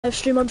live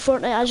stream on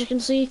Fortnite. As you can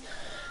see,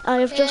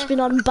 I have just been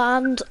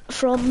unbanned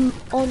from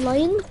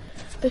online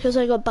because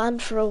I got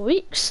banned for a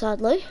week,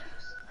 sadly.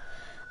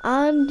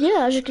 And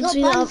yeah, as you can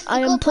see,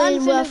 I am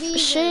playing with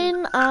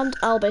Shane and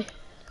Albie.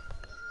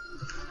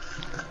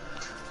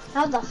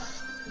 How the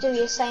f do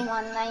you say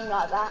my name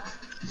like that?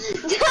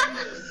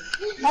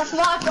 That's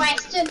my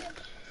question.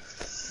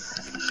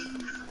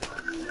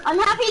 I'm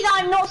happy that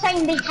I'm not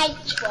saying the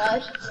H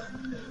word,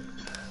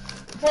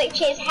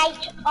 which is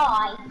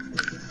H-I.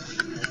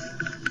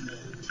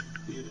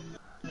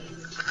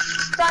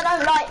 So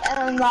I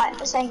don't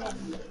like saying it.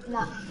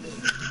 No.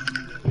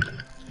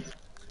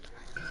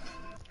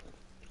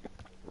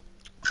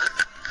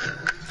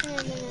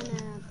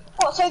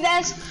 What? So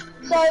there's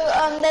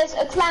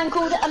a clan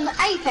called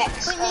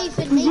Apex. Wait,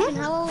 Nathan,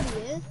 how old are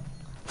you?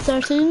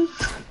 13.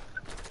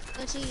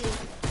 13.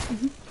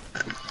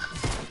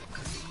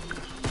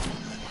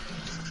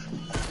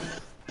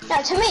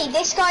 Now, to me,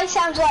 this guy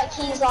sounds like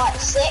he's like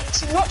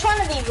 6. I'm not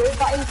trying to be rude,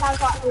 but he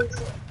sounds like he's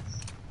 6.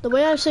 The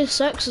way I say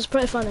 6 is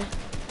pretty funny.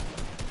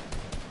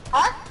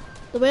 Huh?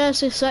 The way I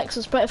say 6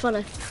 is pretty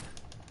funny.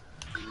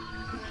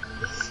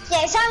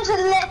 Yeah, it sounds a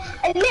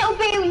little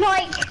bit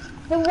like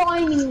the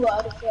rhyming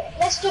word of it.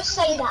 Let's just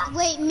say that.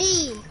 Wait,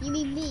 me? You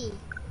mean me?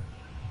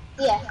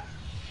 Yeah.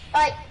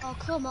 Like. Oh,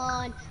 come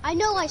on. I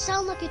know I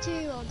sound like a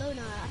 2-year-old, don't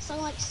I? I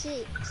sound like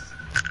 6.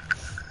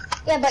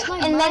 Yeah, but it's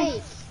my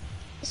mic.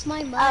 It's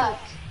my mic.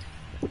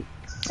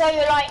 So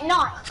you're like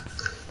 9?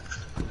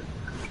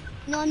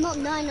 No, I'm not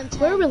 9, I'm 10.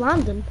 Where are we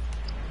landing?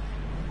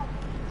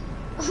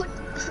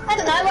 I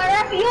don't know,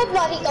 wherever you're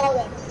bloody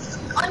going.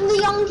 I'm the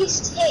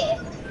youngest here.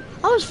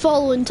 I was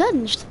following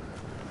Tinged.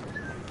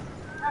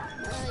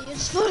 You're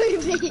just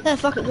following me. Yeah,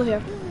 fuck it, go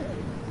here.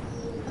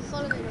 I'm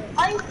following it.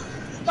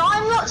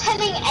 I'm not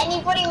telling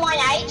anybody my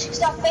age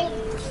because I think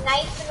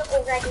Nathan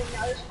already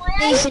knows my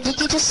age. Nathan, did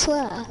you just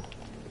swear?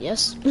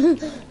 Yes.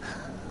 Wait,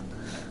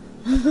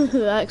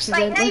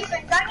 Accidentally.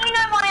 Nathan, don't you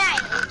know my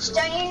age?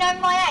 Don't you know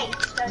my age,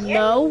 don't you?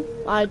 No,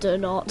 I do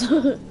not.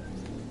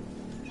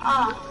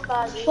 Ah,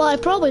 fudge. Well, I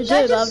probably do,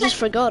 but I've just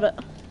forgot it.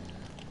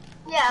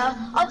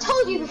 Yeah, I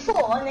told you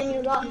before, and then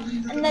you like,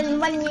 and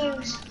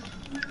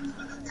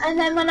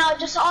then when I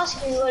just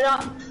asked you, you were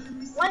like,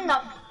 when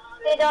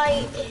did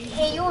I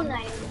hear your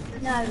name?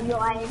 No,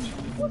 your age.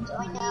 What the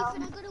hell?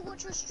 Nathan, I gotta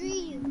watch your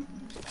stream.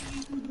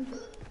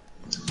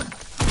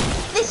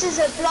 This is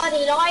a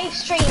bloody live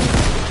stream.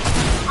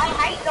 I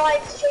hate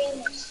live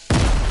streamers.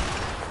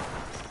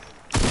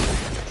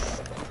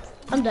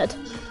 I'm dead.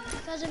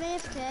 Because I'm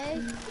AFK.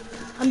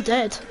 I'm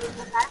dead.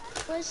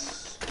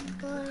 Where's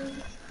my...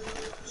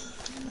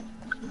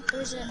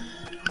 Where is it?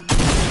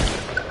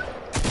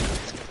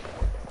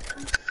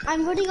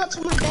 I'm running up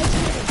to my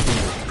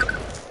bedroom.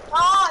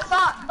 Oh,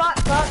 fuck.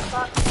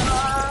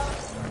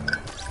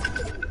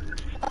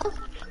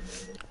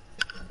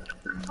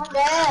 I'm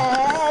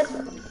dead.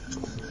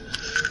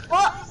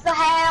 What the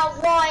hell?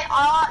 Why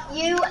are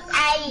you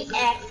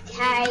AFK?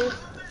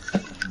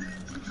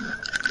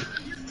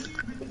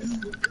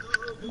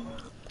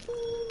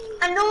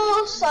 And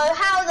also,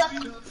 how the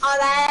are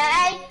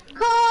they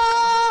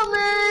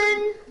common?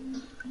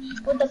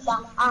 What the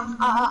fuck?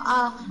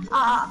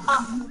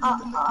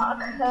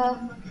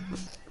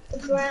 The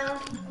ground,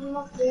 I'm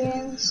up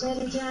there,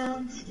 settle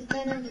down.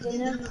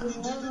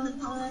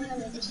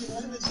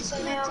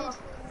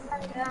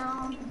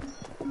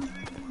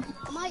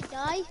 I might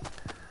die.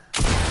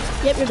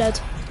 Yep, you're dead.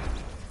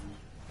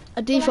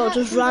 A default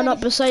just ran up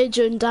beside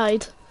you and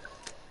died.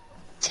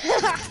 He's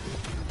like,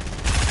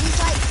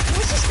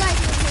 what's this guy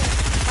doing here?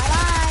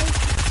 Bye-bye.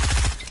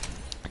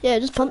 Yeah,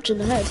 just punched you in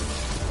the head.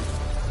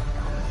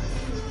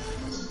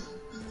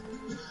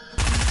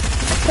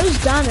 Who's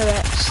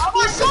Danarex? Oh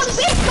my god,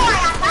 this guy,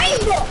 I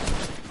hate him!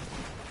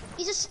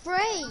 He's a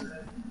spray.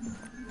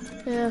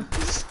 Yeah.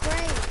 He's a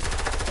spray.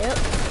 Yep.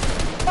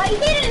 But he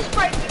didn't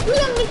spray me, he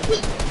only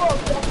keep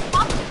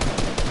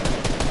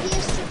He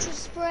is such a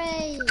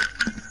spray.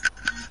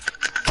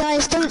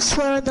 Guys, don't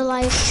swear on the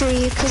live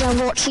stream because I'm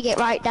watching it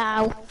right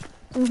now.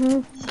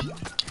 And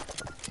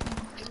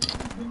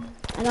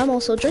I'm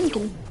also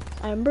drinking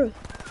Iron Brew.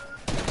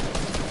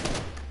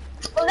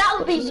 Well, that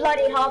would be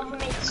bloody hard for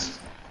me to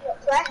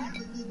swear.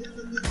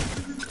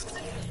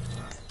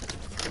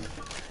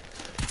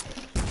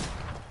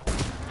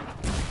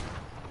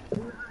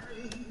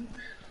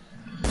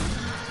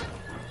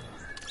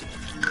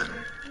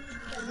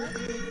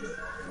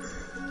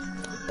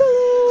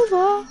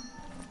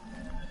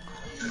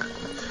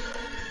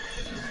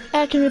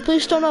 Can you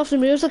please turn off the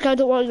music? I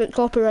don't want to get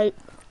copyright.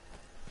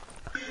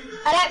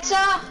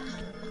 Alexa,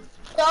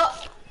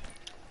 stop.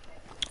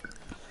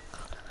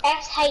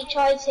 SHIT.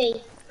 I'm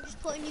just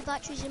putting new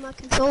batteries in my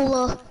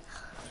controller.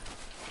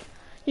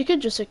 You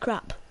could just say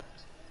crap.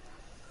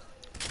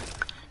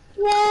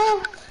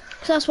 Yeah.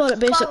 Cause that's what it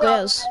basically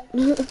is.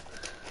 Yeah.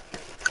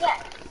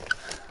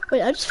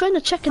 Wait, I just found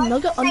a chicken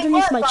nugget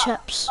underneath my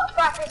chips. But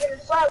crap isn't a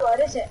swear word,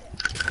 is it?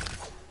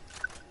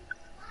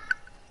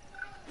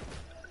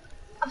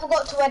 I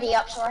forgot to ready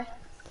up, sorry.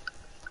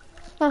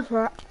 That's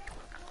right.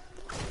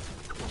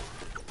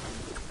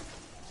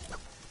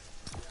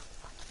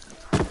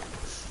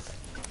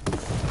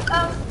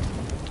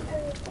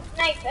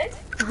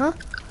 Uh-huh.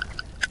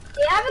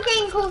 Do you have a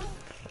game called...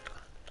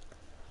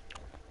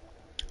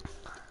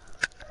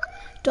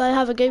 Do I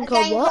have a game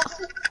called what?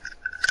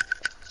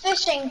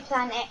 Fishing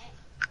Planet.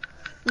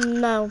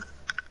 No,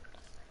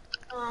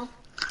 Oh.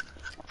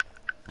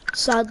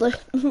 sadly.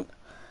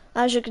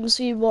 As you can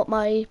see what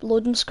my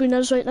loading screen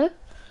is right now.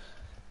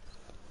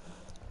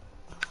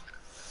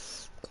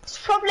 It's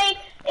probably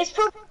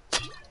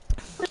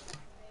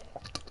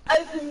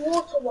open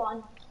water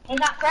one. Is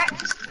that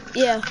correct?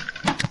 Yeah.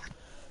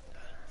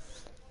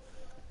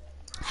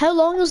 How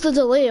long is the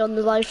delay on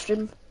the live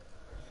stream?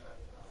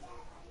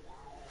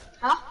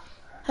 Huh?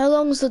 How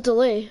long is the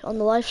delay on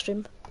the live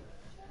stream?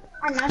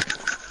 I don't know.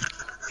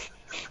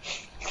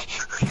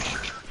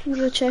 I'm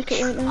gonna check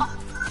it right now.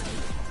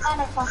 I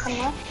don't fucking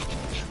know.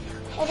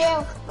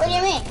 What do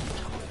you mean?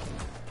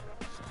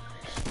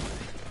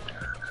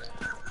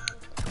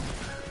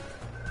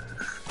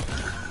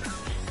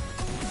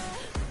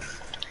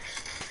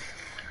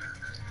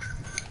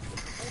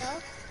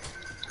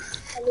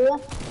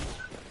 Hello?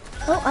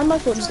 Oh, and my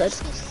phone's dead.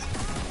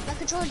 My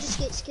controller just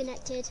gets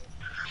connected.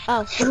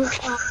 Oh.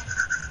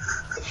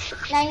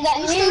 Now you Are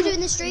you still get doing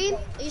the stream?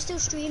 Are you still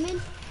streaming?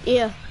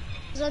 Yeah.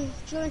 Because I'm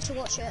going to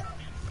watch it.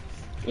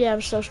 Yeah,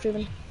 I'm still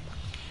streaming.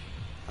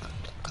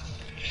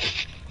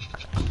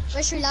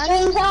 Where's Sri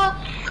Lanka?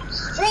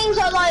 streams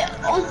are like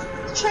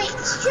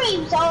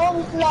streams are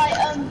on like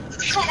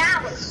 10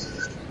 hours.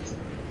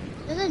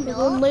 No, they're We're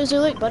going not. lazy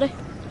Lake, buddy.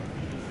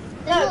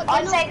 No,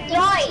 I said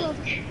like.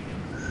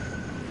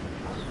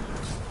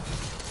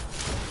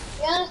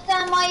 You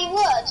understand my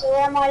words, or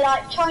am I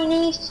like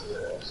Chinese to you?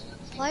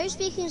 Why are you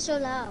speaking so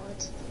loud?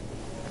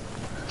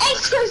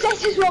 Excuse,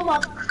 this is what my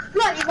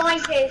bloody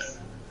mic is.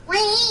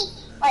 Wait,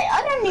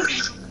 I don't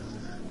even.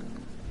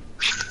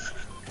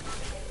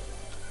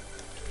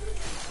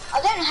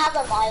 I don't have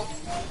a mic.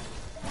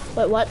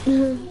 Wait, what?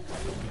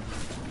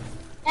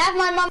 I have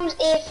my mum's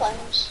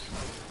earphones.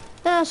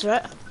 That's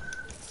right.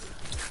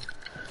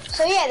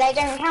 So yeah, they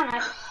don't count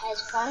as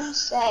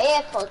headphones,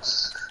 they're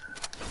earpods.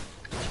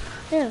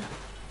 Yeah.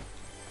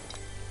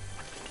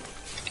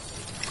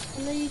 I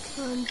know you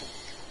can.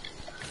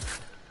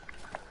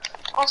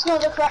 That's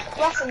not the correct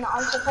weapon that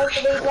I'm supposed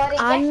to be bloody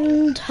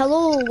And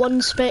hello,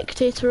 one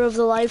spectator of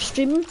the live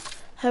stream.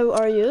 How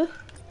are you?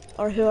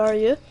 Or who are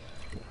you?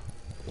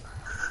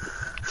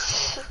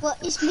 Well,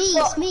 it's me,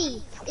 it's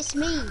me, it's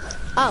me.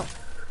 Oh.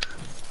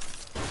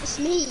 It's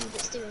me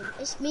that's doing it.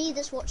 It's me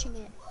that's watching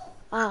it.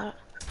 Ah.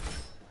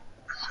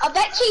 I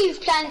bet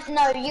you've planned.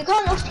 No, you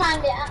can't have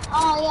planned it.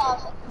 Oh yeah, I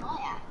think I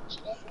might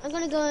actually. I'm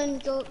gonna go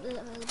and go up the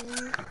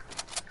building.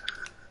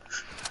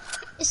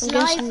 It's I'm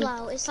live guessing-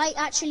 now. It's like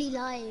actually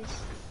live.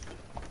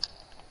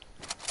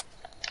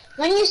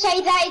 When you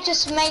say that, it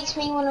just makes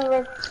me want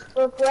to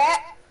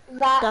regret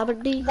that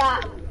Dabberdy.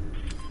 that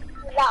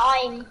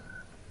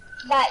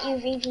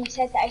you've even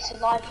said that it's a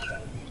live stream.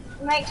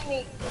 It makes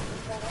me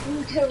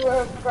to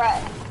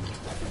regret.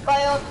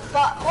 But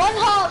one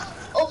half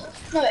of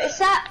no, it's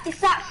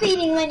that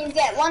feeling when you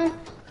get one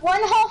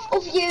half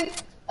of you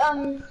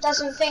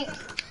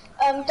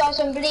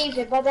doesn't believe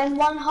it, but then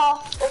one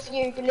half of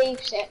you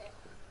believes it.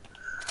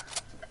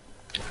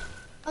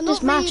 I'm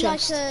That's not my really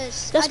chest. like a.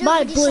 That's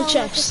my blue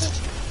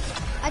chest.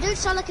 I don't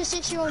sound like a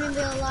 6-year-old in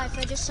real life.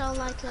 I just sound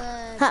like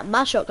a. Ha,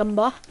 my shotgun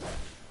boy.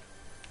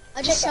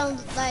 I just sound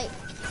like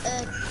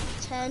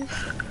 10.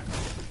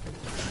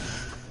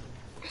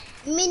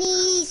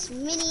 Minis.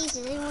 Does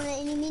anyone want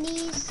any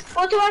minis?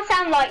 What do I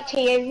sound like to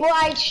you?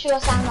 What age do I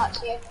sound like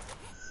to you?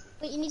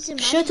 Wait, you need some.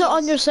 Shoot it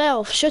on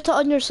yourself. Shoot it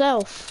on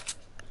yourself.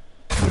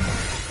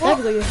 There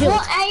we go, you're healed.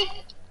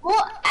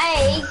 What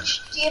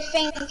age do you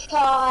think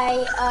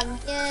I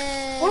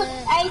Yeah. What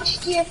age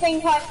do you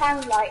think I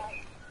sound like?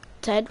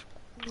 10.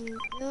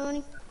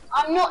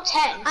 I'm not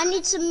 10. I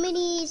need some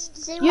minis.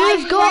 Does anyone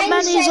You've got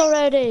friend minis says-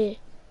 already.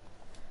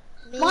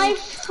 My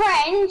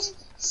friend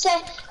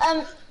says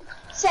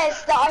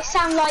that I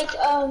sound like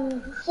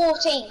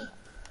 14.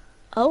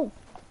 Oh.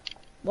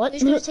 What?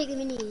 Who's gonna take the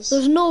minis?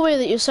 There's no way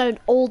that you sound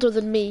older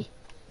than me.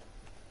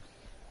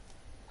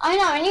 I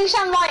know, and you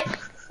sound like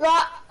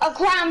a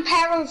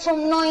grandparent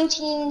from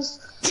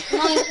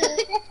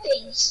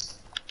 1950s.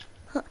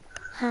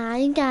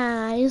 Hi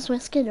guys,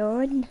 what's going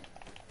on?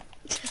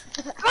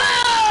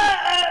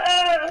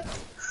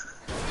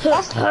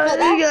 That's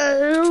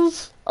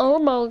guys. Oh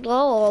my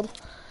god.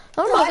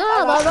 Oh my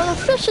god, I'm on a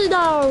fishy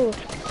now.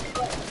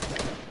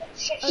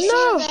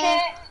 No.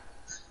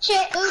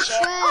 Shit. Don't shit.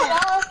 swear.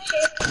 Oh,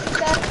 shit.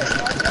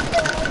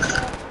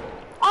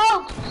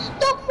 Oh,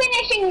 stop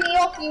finishing me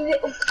off, you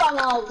little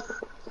funnel.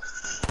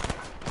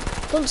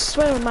 Don't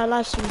swear on my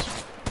live streams.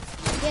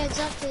 Yeah,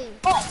 exactly.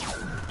 What?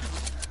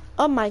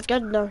 Oh my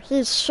goodness,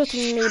 he's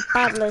shooting me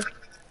badly.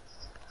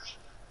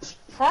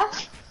 Huh? I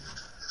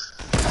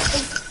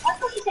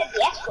thought you said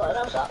the S word. I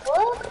was like,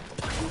 what?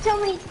 You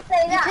told me to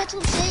say You that.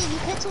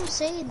 kept on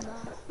saying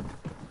that.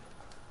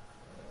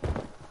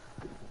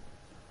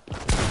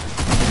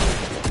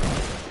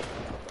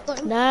 Got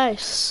him.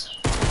 Nice.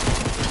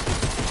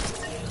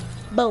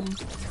 Boom.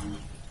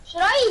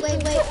 Should I Wait,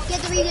 even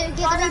get the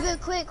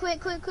reboot,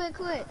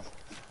 quick.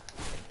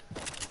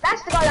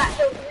 That's the guy that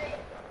killed me.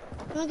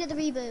 I'm gonna get the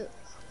reboot.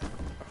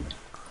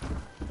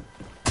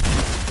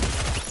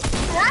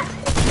 That's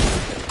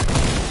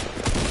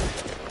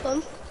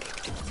Come.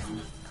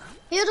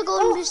 Here's a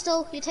golden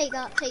pistol. You take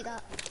that.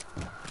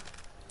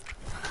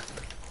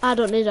 I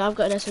don't need it, I've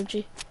got an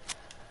SMG.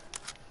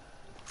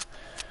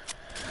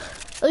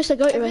 At least I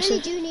got your I really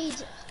SMG. do need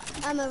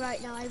ammo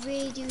right now. I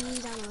really do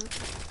need ammo.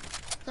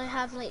 I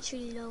have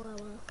literally no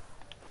ammo.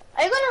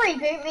 Are you gonna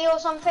reboot me or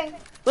something?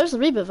 Where's the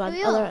reboot van?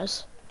 We Oh, there are. it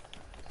is.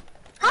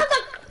 How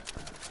the...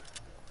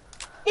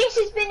 This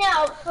has been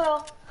out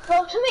for...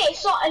 Well, to me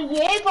it's not a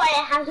year, but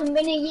it hasn't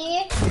been a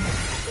year.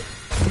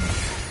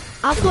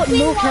 I've got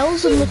no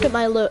kills and look at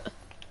my loot.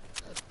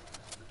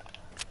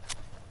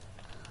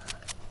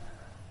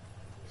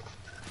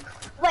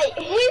 Wait,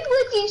 who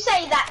would you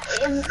say that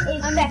is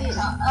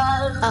better?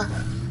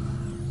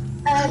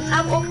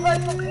 Out of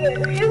both of you,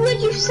 who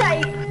would you say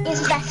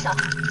is better?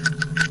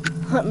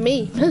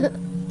 Me. Look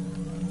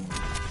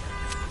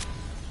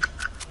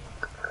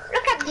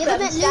at You ever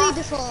met them, Louis Star.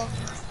 before?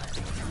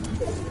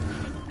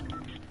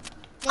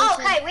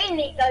 Okay, we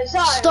need those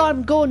on.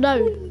 Storm, go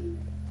now.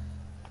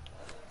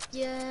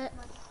 Yeah.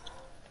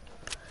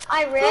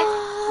 I risk.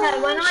 No,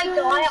 when I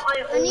die,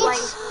 I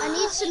always... I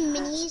need some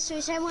minis. So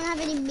does anyone have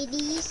any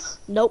minis?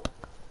 Nope.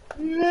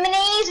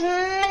 Minis.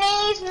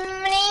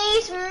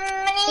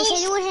 Does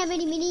anyone have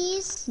any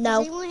minis? No.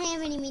 Does anyone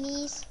have any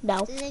minis?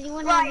 No. Does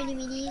anyone have any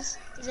minis?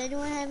 Does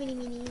anyone have any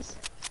minis?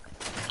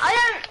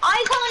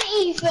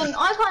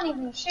 I can't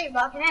even shoot,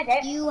 but I can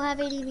edit. You have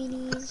any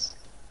minis?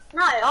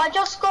 No, I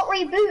just got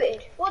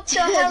rebooted. What the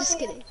hell Just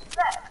do you kidding.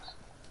 expect?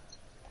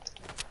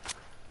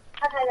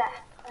 Okay,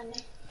 there.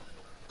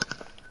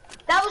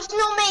 That was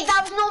not me.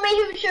 That was not me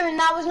who was shooting.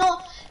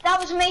 That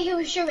was me who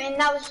was shooting.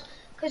 That was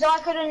because I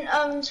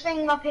couldn't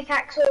swing my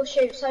pickaxe or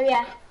shoot. So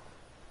yeah,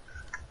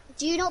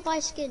 Do you not buy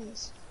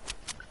skins?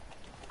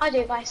 I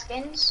do buy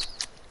skins.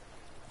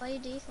 Why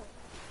do you for?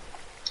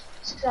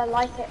 Just because I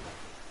like it.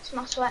 It's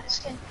my sweat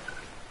skin.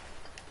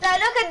 Now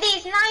look at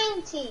these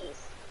 90s.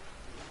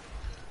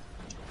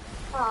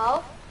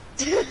 Oh.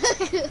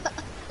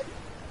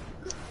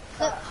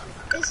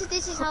 Look,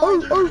 this is how I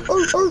do.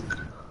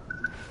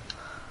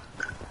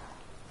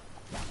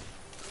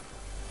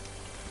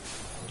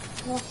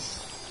 Oh.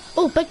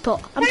 Oh, big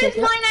pot. I'm Who's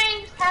taking it. my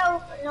name's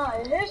Hell? No,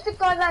 who's the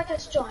guy that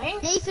just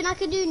joined? Nathan, I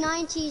can do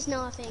 90s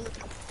now, I think.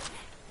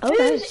 Oh,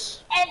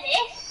 nice.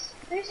 Ellis?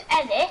 Who's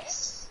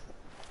Ellis?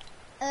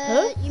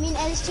 Huh? You mean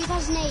Ellis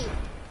 2008?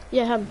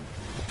 Yeah, him.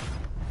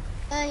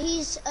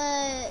 He's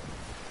not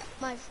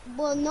my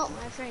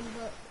friend,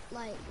 but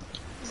like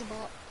he's a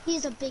bot.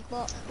 He's a big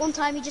bot. One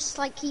time he just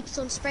like keeps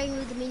on spraying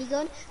with the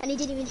minigun, and he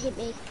didn't even hit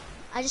me.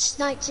 I just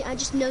no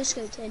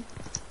scoped him.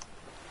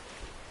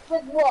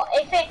 With what?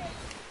 If it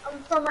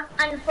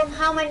from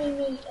how many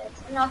meters?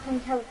 And I can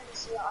tell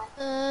this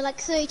lie. Like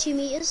 32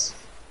 meters.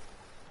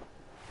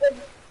 With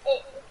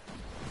it,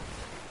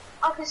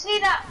 I can see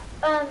that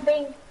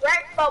being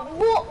wrecked, but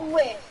what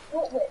width?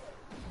 What width?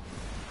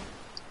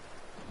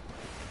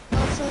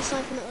 Oh, someone's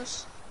sniping at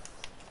us.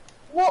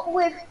 What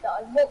width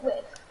though? What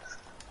width?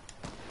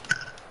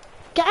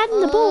 Get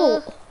in the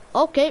boat.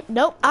 Okay,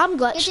 nope, I'm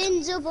glitched. Get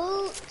in the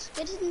boat.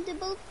 Get in the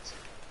boat.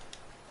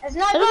 There's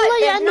no I boat. don't let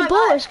you There's in no the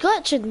boat, boat. it's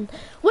glitching.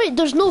 Wait,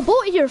 there's no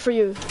boat here for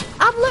you.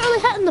 I'm literally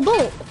hitting the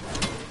boat.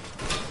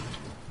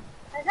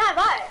 There's no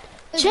boat.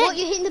 Check. What,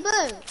 you hitting the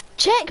boat?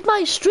 Check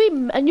my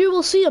stream and you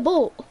will see a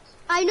boat.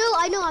 I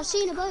know, I've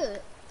seen a boat.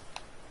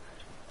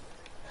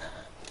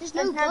 There's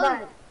no There's no boat.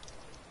 boat.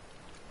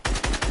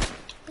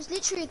 There's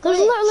literally a glitch. There's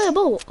literally a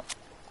boat.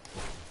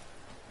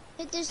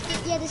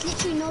 There's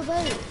literally no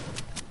boat.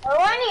 Oh,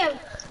 I knew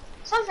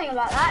something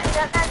about that. Is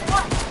that that's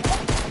what?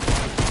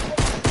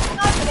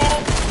 Okay,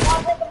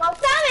 I'll get the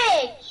most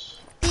damage.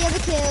 The other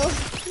kill.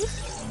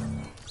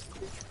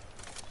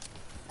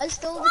 I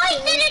stole the Why kill.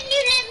 didn't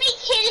you let me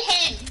kill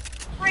him?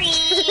 Free,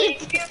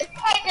 you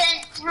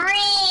peasant,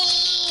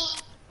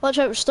 free. Watch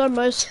out for Storm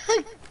Mouse.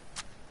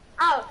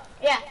 Oh,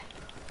 yeah.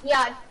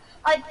 Yeah,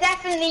 I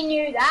definitely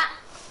knew that.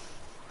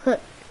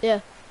 Yeah.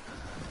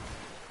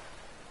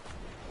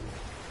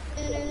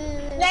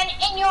 Then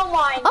in your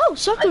mind, Oh,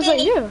 Circle's right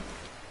here.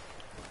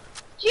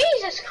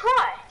 Jesus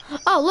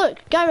Christ. Oh, look,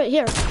 guy right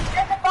here.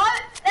 There's a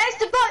boat. There's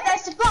the boat.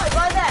 There's the boat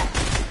right there.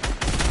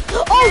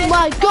 Oh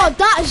my god,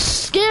 that is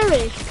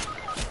scary.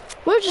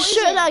 We're just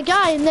shooting at a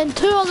guy and then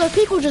two other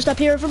people just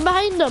appear from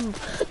behind him.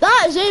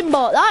 That is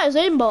aimbot, that is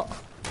aimbot.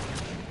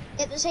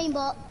 Get the same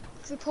bot.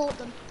 Report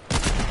them.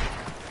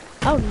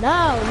 Oh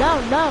no,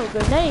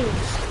 grenades.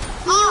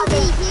 Heal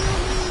me.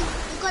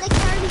 You've got to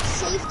carry me to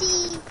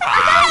safety. I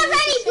don't have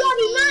any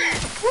bloody man.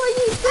 What are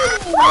you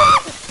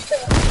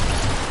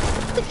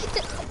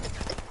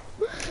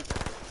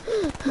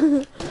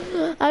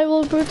doing? I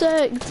will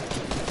protect.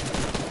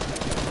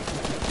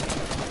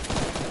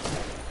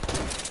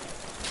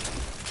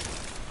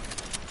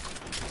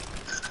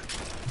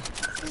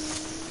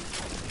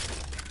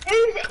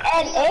 Who's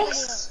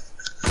Ellis?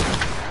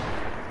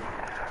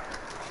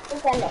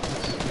 is Ellis?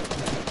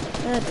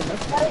 I don't know.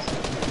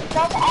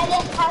 Does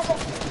Ellis has a...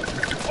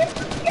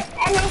 If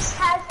Ellis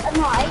has a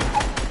knife,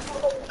 I think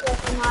somebody has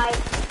a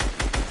knife.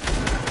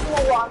 You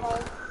know what I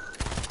mean?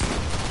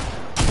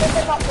 Pick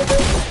him up with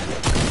it.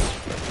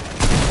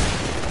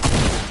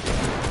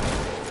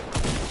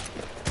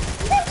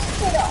 Let's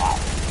put it up.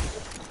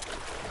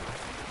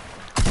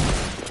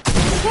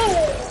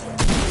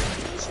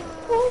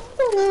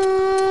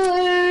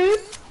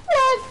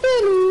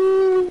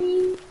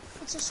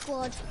 It's a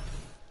squad.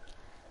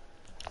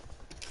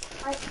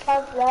 I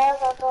love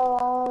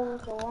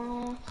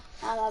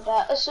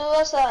so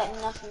what's that?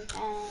 Nothing.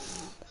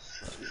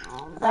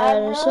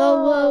 So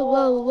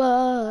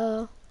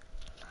whoa.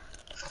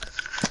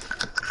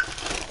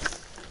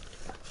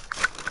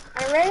 I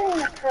really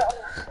want to put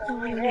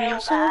on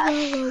this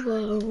one.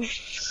 Whoa.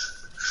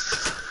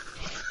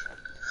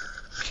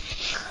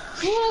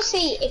 I want to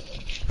see if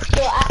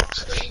you're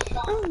actually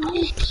lying.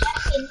 I'm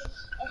checking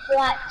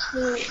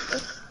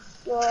if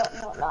you're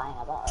not lying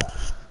about it.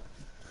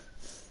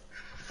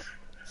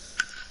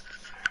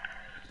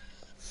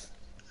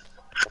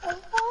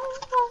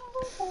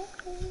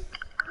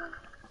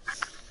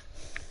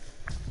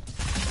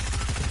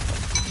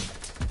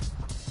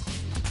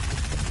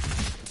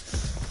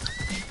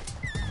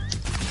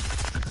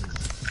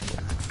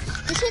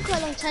 This took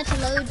quite a long time to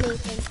load,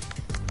 Nathan.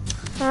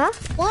 Huh?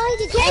 Why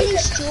did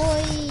Ellis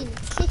join?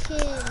 Kick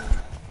him.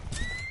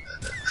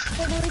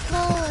 Oh no,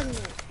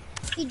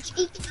 he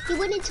can't. He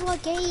went into our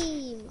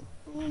game.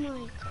 Oh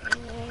my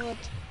god.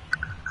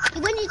 He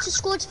went into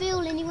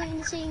Squadsville and he went in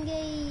the same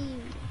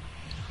game.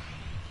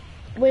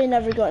 We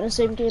never got in the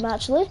same game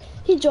actually.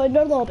 He joined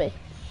our lobby.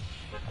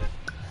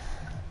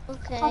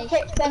 Okay. I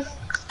kicked him.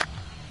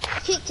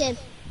 Kicked him.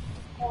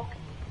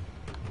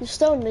 He's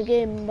still in the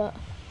game, but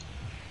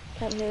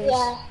can't hear us.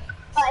 Yeah,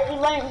 but he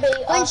won't be.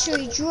 When should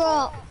he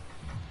drop?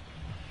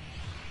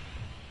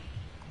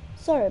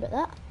 Sorry about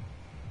that.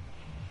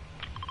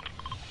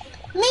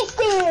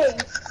 Missed him!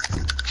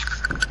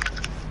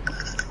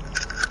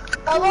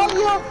 But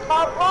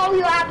while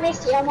you have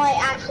missed it, I might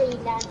actually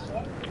land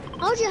it.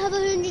 How do you have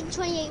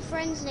 128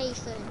 friends,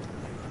 Nathan?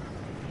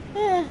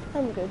 Yeah,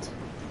 I'm good.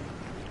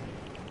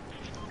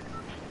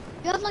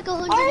 You have like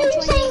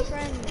 128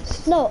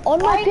 friends. No, on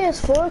my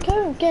PS4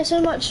 account, guess how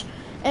much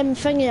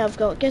thingy I've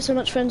got. Guess how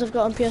much friends I've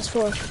got on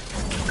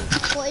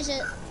PS4. What is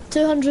it?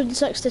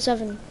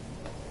 267.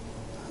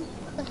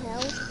 What the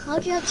hell? How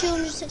do you have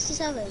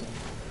 267?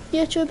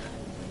 YouTube.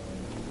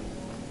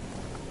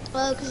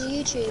 Oh, because of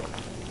YouTube.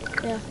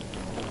 Yeah.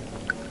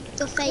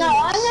 You're famous. No,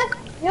 I'm not.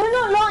 You're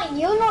not lying.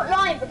 You're not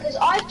lying because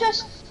I've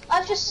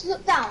just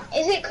looked down.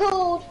 Is it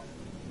called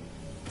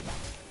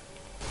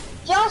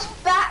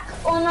just back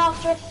on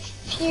after a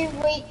few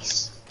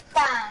weeks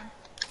ban?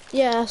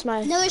 Yeah, that's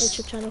my No,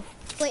 YouTube channel.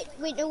 Wait,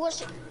 no,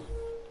 what's it?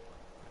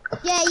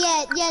 Yeah,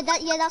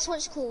 that's what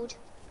it's called.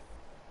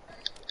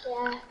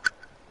 Yeah.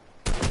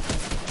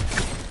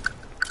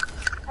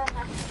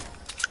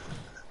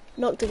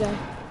 Knocked the guy.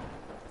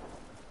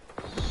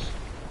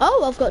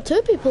 Oh, I've got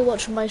 2 people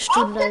watching my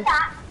stream After now.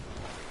 that,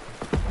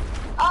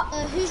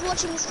 Who's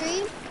watching the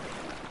stream?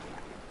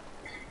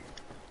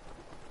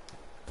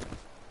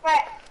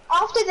 right.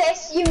 After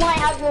this, you might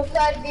have your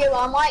 3rd viewer.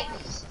 I might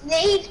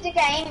leave the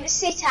game,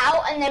 sit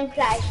out, and then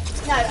play.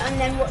 No, and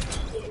then watch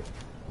you.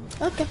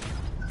 Okay.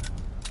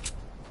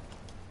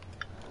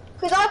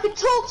 Because I could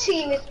talk to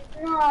you with...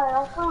 No,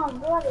 I can't.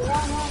 Bloody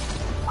hell, no.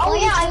 Oh Why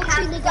yeah, are I you can.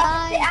 torturing the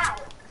guy? Sit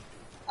out.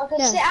 I could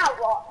Yeah. sit out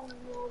what? And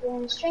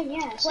doing the stream,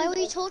 yeah. Why were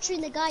you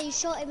torturing the guy? You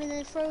shot him and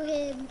then throw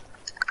him.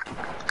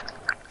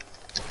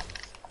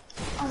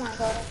 Oh my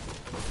god.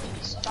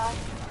 So bad.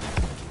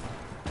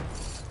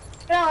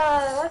 No,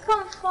 I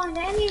can't find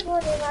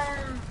anybody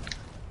around.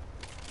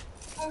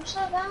 I'm so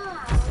bad.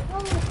 I don't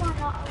want to find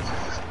out.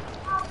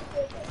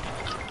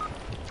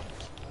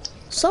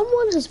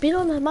 Someone has been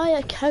on my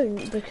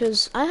account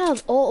because I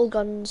have auto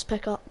guns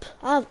pickup.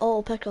 I have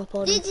auto pickup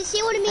on. Did you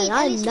see what I mean? And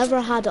I Ellis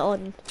never had it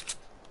on.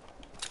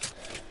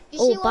 You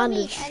Oh, see what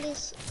bandage. I mean?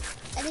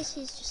 Ellis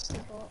is just a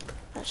bot.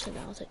 Actually,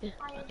 no, I'll take it.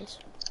 Bandage.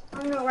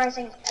 I'm not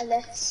raising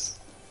Ellis.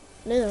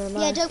 Neither am I.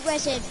 Yeah, don't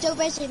res him. Don't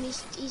res him.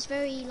 He's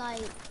very like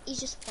he's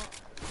just a bot.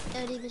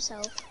 Don't leave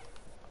himself.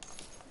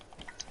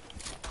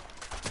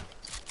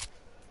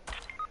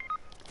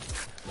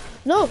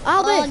 No,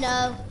 I'll Oh be.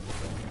 no.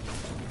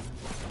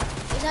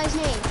 Is that his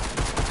name?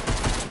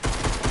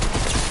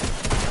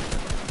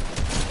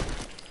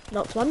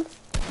 Knocked one.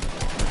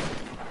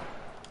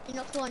 He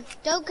knocked one.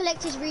 Don't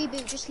collect his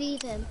reboot. Just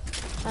leave him.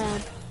 I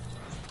am.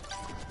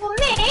 For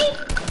me?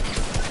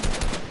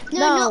 No,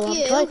 No, not I'm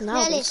you. trying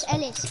Ellis.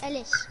 Ellis.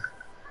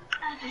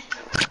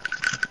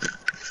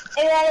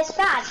 Is Ellis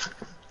bad?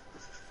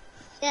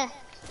 Yeah.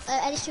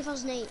 Ellis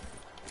 2008.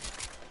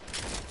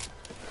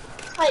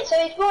 Wait, so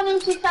he's born in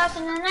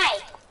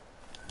 2008?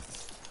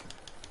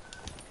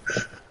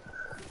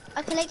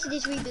 I collected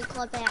his reboot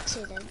card by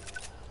accident.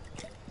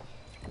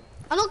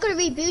 I'm not gonna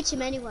reboot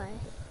him anyway.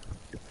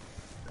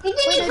 He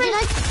didn't Wait, no, even did I-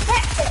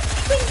 collect it.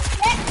 He didn't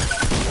collect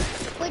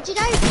it. Wait, did I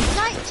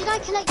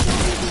collect your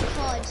reboot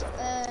card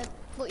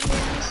What your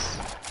name is?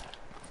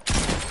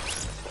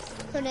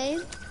 Your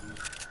name?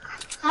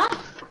 Huh?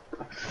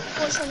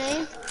 What's your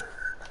name?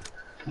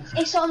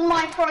 It's on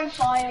my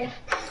profile.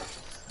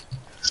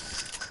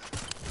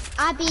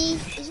 Abby,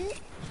 is it?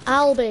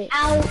 Albie.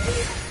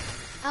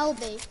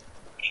 Albie.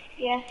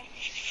 Yeah.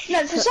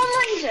 No, for some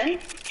reason.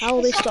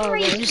 Albie Star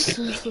Wars.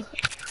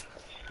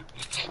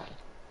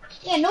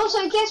 Yeah, and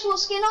also guess what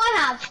skin I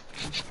have?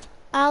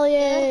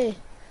 Allie.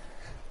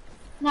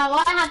 No,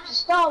 I have the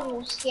Star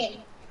Wars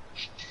skin.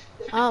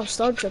 Oh,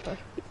 Stormtrooper.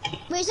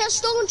 Wait, is that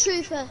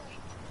Stormtrooper?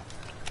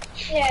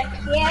 Yeah,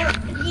 the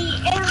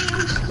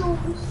alien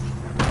Stormtrooper,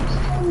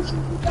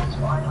 that's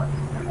what I like.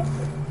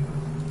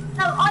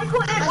 No, I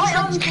got it my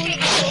own skin.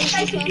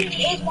 Basically,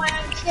 it is my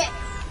own skin.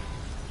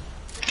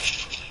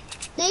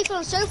 Nathan,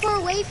 I'm so far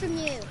away from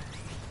you.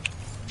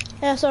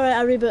 Yeah, sorry,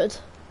 I rebooted.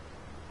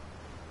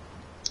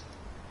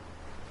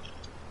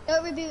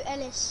 Don't reboot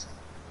Ellis.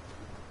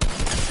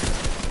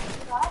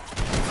 What?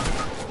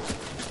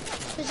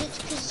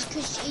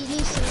 Because he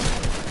needs to.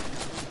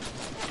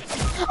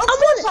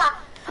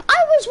 I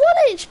was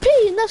 1 HP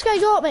and this guy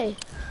got me.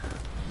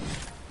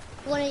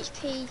 1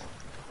 HP.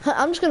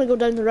 I'm just gonna go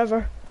down the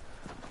river.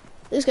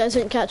 These guys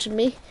ain't catching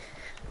me.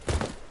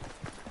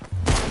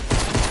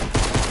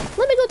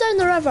 Let me go down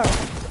the river.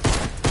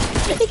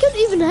 He couldn't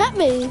even hit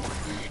me.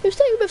 He was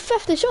taking about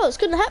 50 shots,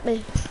 couldn't hit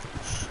me.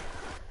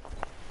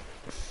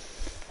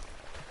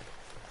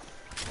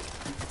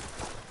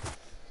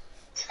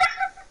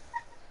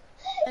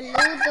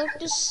 Hello,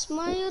 Dr.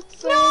 Smile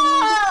friend.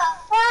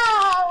 No!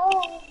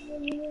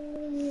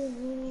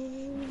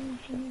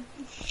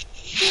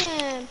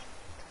 Yeah.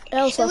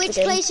 Else So left which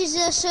the game. place is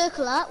the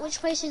circle at? Which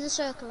place is the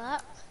circle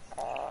at?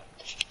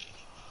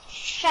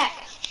 Check.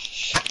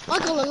 I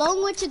got a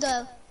long way to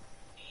go.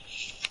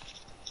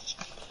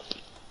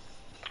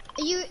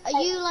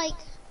 Are you like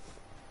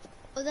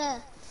over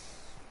there?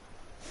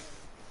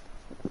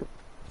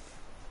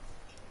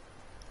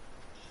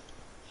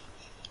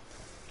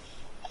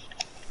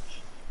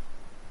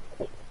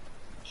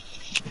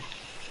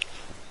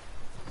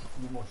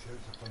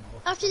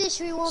 After this,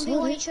 we won't be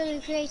one each other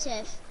in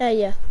creative.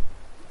 Yeah.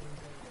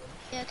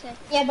 Yeah, okay.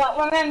 Yeah, but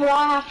remember,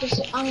 I'm going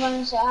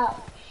to set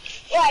out.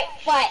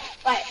 Wait.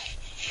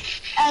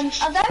 I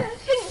don't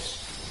think.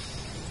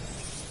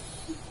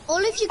 All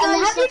of you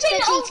guys have you are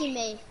been spectating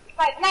me.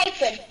 Right,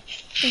 Nathan.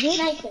 Mhm.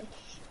 Nathan,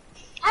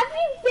 have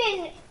you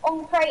been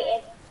on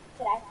creative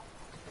today?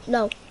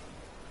 No.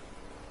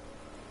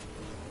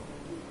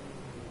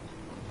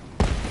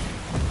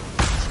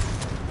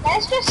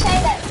 Let's just say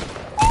that it's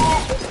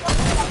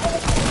something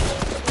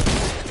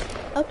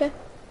that Okay.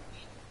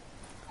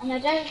 and I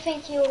don't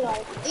think you'll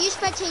like. Are you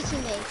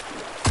spectating me?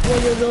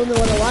 Well, you're the only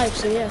one alive,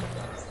 so yeah.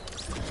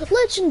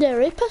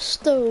 Legendary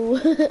pistol.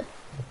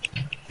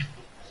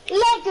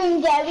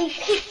 Legendary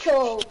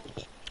pickle.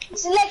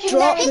 It's a legendary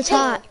Drop the pickle.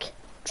 tack.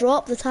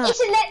 Drop the tack.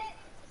 It's a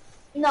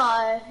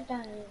No,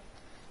 don't.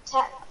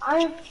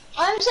 I'm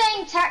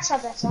saying tacks are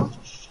better.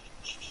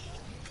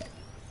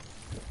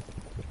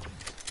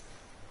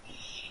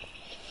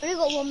 I only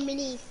got 1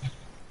 mini.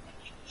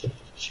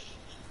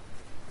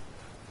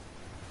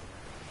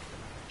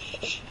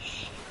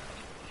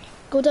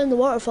 Go down the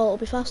waterfall, it'll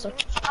be faster.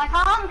 I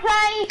can't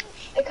play.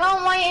 I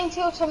can't wait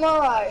until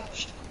tomorrow.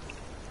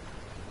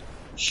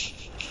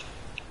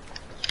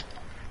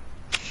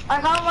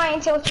 I can't wait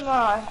until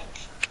tomorrow.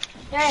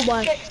 Yeah,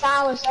 Why? 6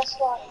 hours. That's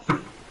why.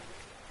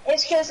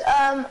 It's because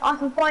I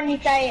can finally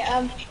play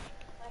my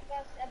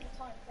first ever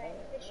time playing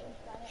Fishing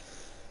Planet.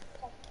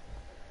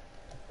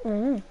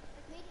 Mm.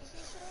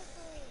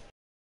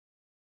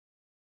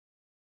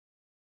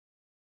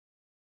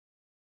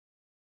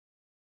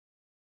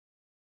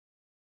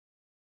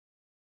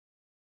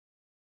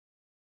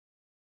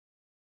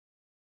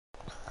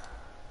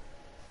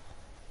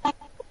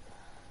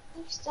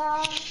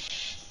 Star.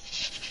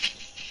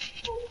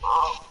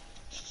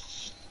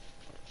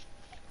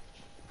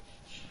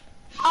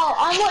 Oh,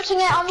 I'm watching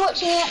it.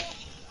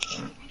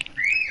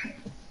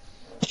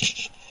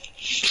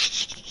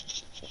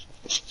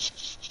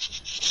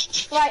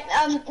 Right,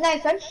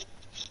 Nathan.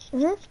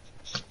 Mhm.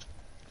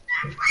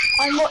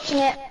 I'm watching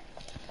it.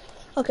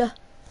 Okay.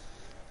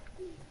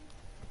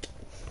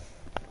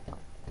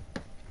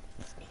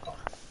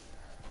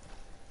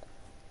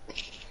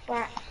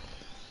 Right.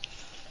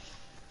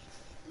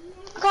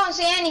 I can't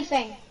see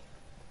anything.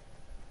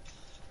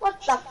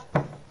 What the?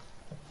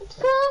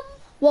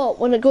 What,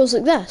 when it goes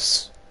like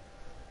this?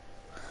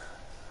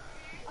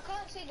 I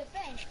can't see the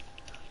thing.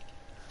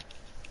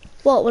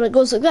 What, when it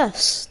goes like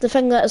this? The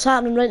thing that is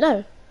happening right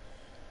now?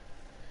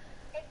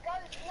 It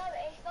goes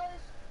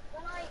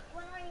when I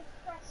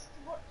press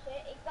to watch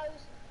it, it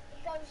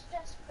goes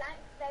just blank.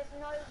 There's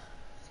no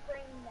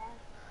screen there.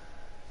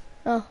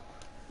 Oh.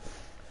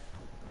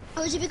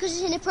 Oh, is it because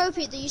it's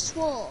inappropriate that you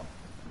swore?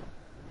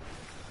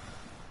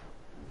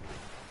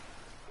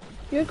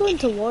 You're going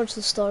towards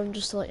the storm,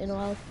 just to let you know,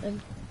 Al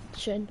and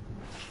Shane.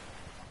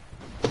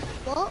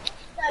 What?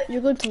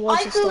 You're going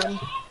towards the storm.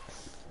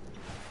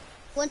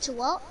 Want to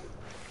what?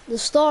 The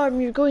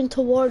storm, you're going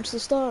towards the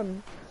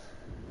storm.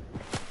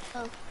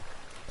 Oh.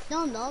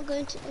 No, I'm not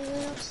going to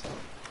anyone else.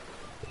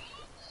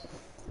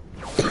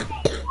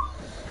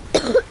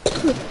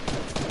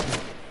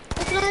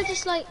 Can I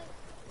just like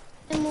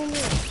 10 more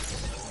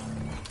minutes?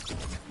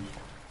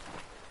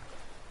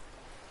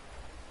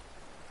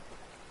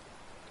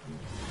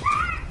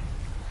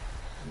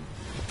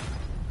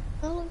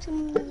 I want to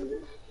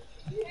move.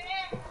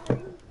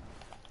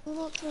 I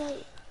want to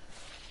like.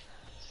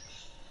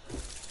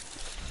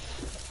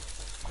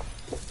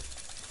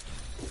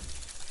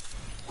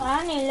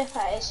 I need to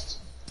post.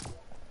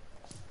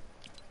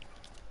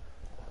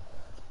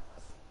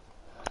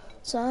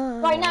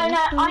 Right, no,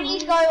 I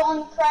need to go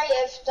on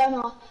creative,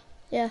 don't I?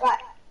 Yeah. Right.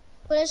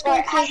 Well, let's go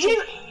Right, creative.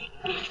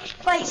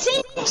 Right,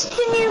 since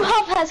the new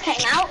hub has came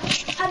out,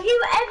 have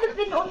you ever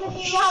been on the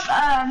new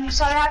hub?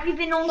 So have you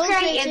been on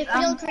creative?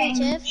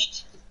 Creative.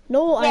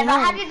 No, I yeah, but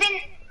have haven't. you been?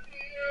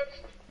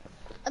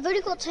 I've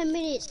only got 10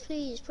 minutes,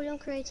 please, put it on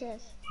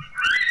creative.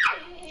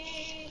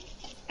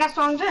 That's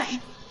what I'm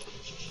doing.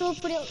 No,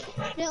 put it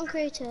on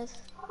creative.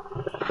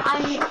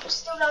 I'm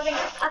still loading.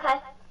 Okay.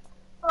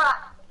 Right.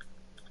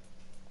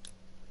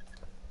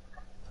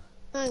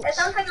 Thanks. There's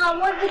something I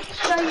wanted to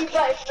show you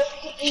both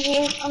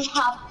because you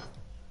hub.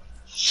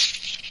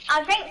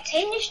 I think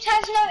Tinge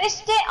has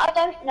noticed it. I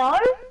don't know.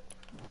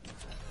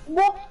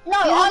 What?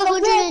 No, You have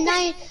I'm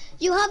 109.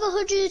 You have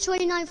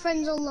 129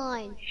 friends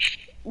online.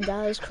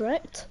 That is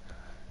correct.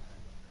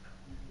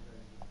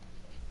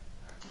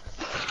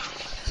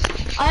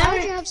 I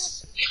only have.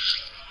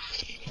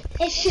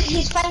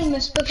 He's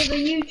famous because of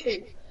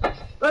YouTube.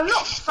 Well,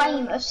 not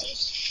famous.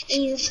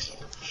 He's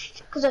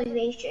because of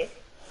YouTube.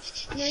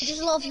 No, there's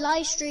a lot of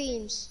live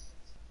streams.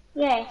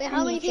 Yeah. Wait,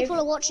 how many people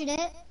are watching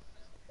it?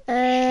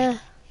 2.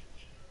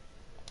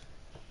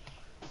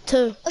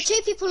 Oh,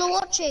 2 people are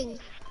watching.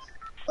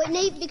 Wait,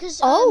 Nate, because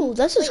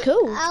this is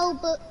cool.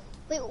 Albert,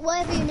 wait,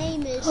 whatever your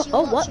name is, you're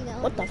Oh, what? watching it.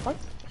 What the fuck?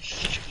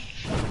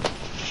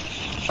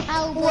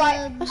 Albert.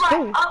 Right. That's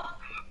cool.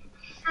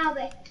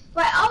 Albert.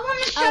 Right, I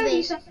want to show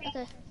you something.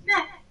 Okay.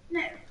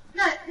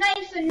 No,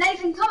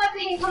 Nathan, come over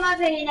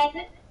here,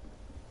 Nathan.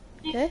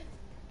 Okay.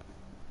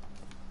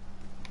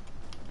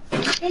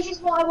 This is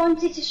what I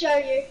wanted to show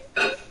you.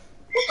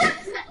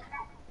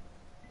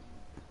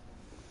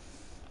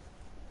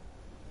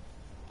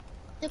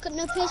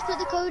 No, please put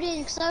the code in,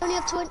 because I only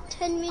have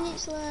 10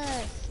 minutes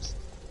left.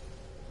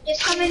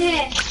 Just come in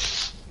here.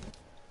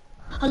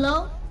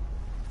 Hello?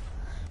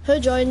 Who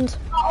joined?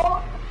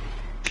 Oh.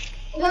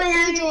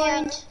 Who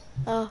joined?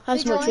 Oh, hi Who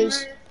Smoke joined?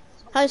 Trees.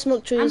 Hi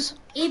Smoke Trees.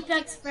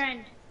 Apex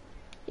friend.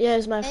 Yeah,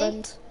 he's my Hey.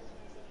 friend.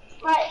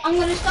 Right, I'm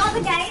gonna start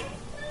the game.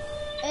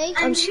 Hey,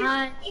 I'm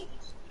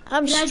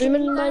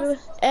streaming by the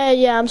way.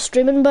 Yeah, I'm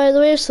streaming by the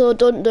way, so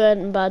don't do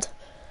anything bad.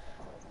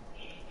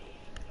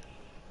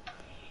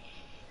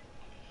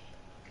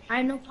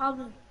 I no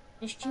problem.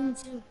 I stream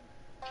too.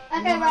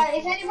 Okay, right,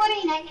 is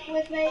anybody next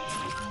with me?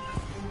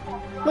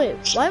 Wait,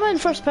 why am I in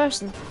first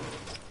person?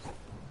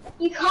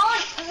 You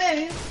can't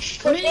move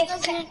for this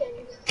second.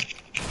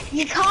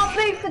 You can't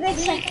move for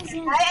this second, okay?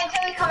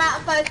 Until we come out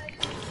of first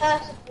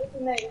person, we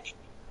can move.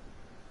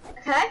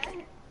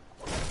 Okay?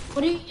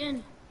 What are you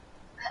in?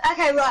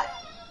 Okay, right.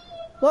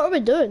 What are we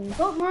doing?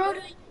 What world are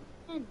you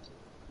in?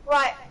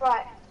 Right.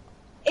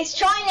 It's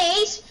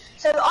Chinese,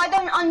 so I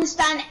don't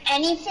understand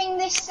anything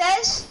this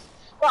says.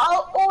 But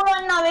all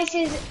I know is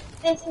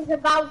this is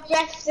about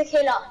Jeff the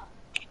Killer.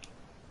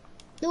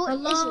 no, it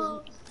Hello?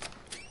 isn't.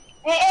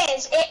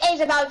 It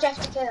is about Jeff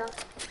the Killer.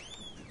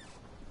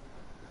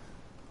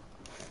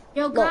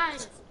 Yo What?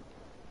 guys,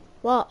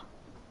 What?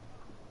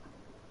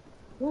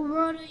 what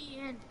world are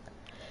you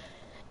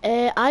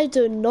in? I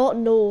do not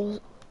know.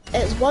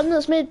 It's one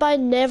that's made by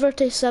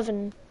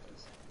Neverty7.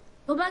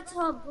 Go back to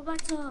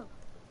hub.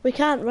 We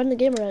can't run the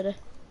game already.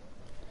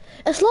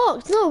 It's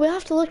locked. No, we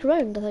have to look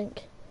around, I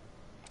think.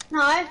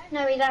 No,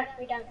 we don't.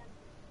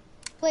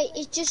 Wait,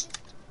 is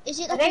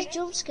it like Okay. a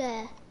jump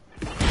scare?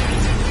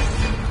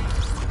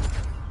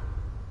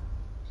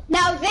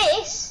 Now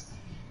this,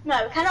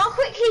 no, can I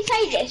quickly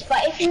say this?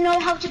 But if you know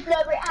how to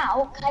blur it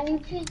out, can you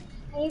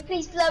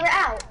please blur it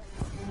out?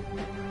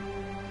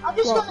 I'm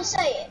just What? gonna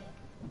say it.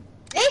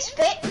 This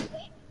bit, is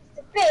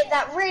the bit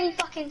that really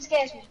fucking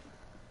scares me.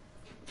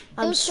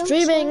 I'm Don't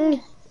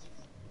streaming.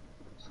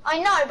 I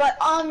know, but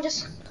I'm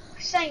just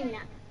saying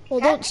that. Well,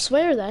 okay? don't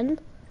swear then.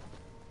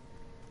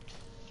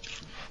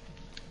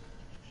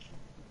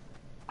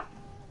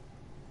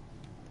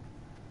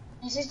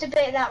 This is the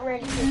bit that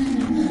really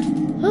scares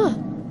me. Huh,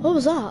 what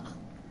was that?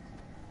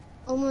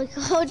 Oh my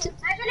god.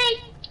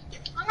 Actually,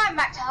 I'm going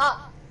back to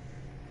hub.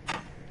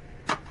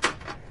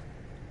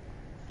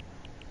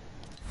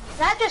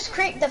 That just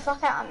creeped the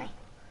fuck out of me.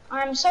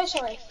 I'm so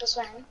sorry for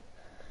swearing.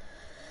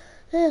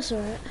 Yeah, it's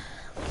alright.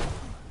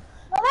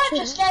 Well, that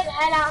just scared the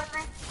hell out of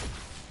me.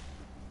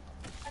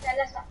 Okay,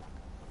 let's go.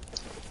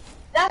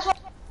 That's what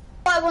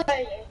I want to show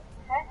you,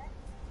 okay?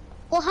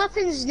 What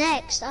happens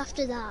next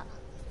after that?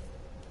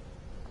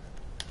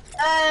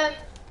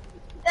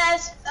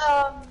 There's,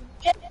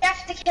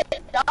 Jeff the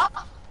Killer.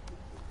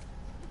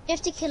 You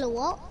have to kill a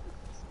what?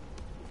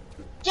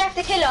 Jeff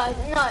the Killer.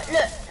 No,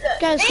 look.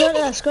 Guys, go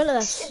into this, go into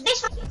this.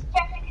 This one is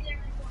Jeff the Killer.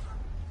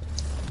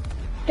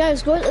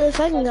 Guys, go into the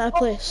thing that I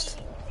placed.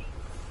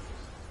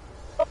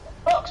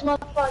 Box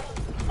motherfucker.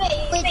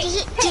 Wait,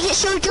 does it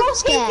show jump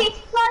scare?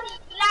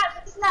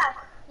 It's loud.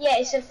 Yeah,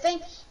 it's a thing.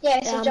 Yeah,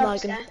 it's a jump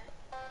lagging. scare.